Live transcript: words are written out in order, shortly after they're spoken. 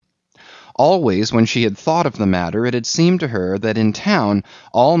Always when she had thought of the matter it had seemed to her that in town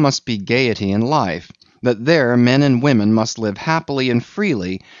all must be gaiety and life, that there men and women must live happily and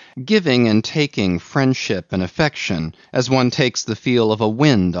freely, giving and taking friendship and affection, as one takes the feel of a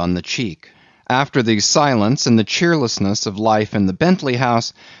wind on the cheek. After the silence and the cheerlessness of life in the Bentley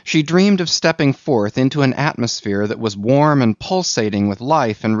house, she dreamed of stepping forth into an atmosphere that was warm and pulsating with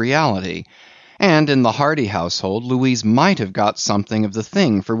life and reality. And in the Hardy household Louise might have got something of the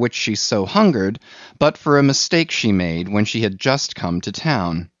thing for which she so hungered, but for a mistake she made when she had just come to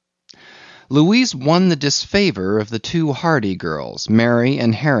town. Louise won the disfavor of the two Hardy girls, Mary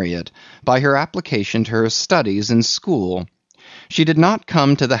and Harriet, by her application to her studies in school. She did not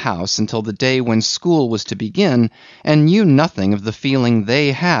come to the house until the day when school was to begin, and knew nothing of the feeling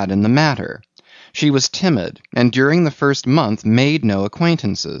they had in the matter. She was timid, and during the first month made no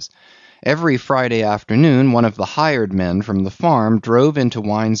acquaintances. Every Friday afternoon one of the hired men from the farm drove into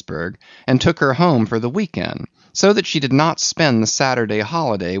Winesburg and took her home for the weekend, so that she did not spend the Saturday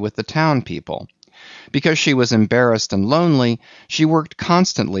holiday with the town people. Because she was embarrassed and lonely, she worked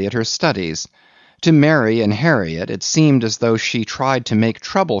constantly at her studies. To Mary and Harriet it seemed as though she tried to make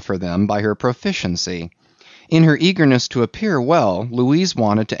trouble for them by her proficiency. In her eagerness to appear well, Louise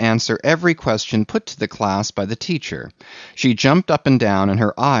wanted to answer every question put to the class by the teacher. She jumped up and down and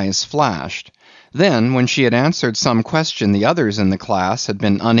her eyes flashed. Then, when she had answered some question the others in the class had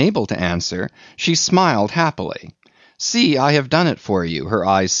been unable to answer, she smiled happily. "See, I have done it for you," her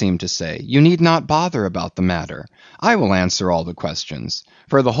eyes seemed to say. "You need not bother about the matter. I will answer all the questions.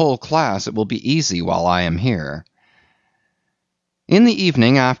 For the whole class it will be easy while I am here." In the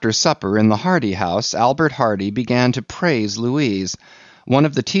evening after supper in the Hardy house, Albert Hardy began to praise Louise. One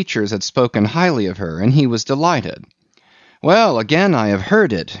of the teachers had spoken highly of her, and he was delighted. "Well, again I have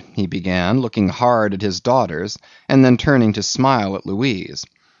heard it," he began, looking hard at his daughters, and then turning to smile at Louise.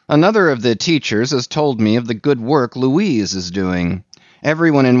 "Another of the teachers has told me of the good work Louise is doing.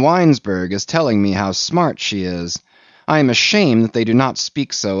 Everyone in Winesburg is telling me how smart she is. I am ashamed that they do not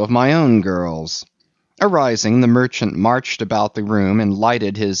speak so of my own girls." Arising, the merchant marched about the room and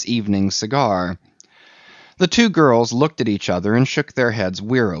lighted his evening cigar. The two girls looked at each other and shook their heads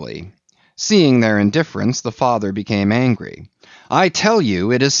wearily. Seeing their indifference, the father became angry. "I tell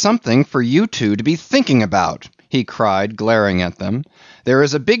you it is something for you two to be thinking about," he cried, glaring at them. "There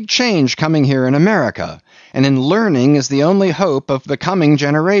is a big change coming here in America, and in learning is the only hope of the coming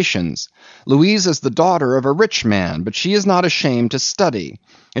generations. Louise is the daughter of a rich man, but she is not ashamed to study.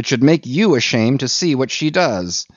 It should make you ashamed to see what she does.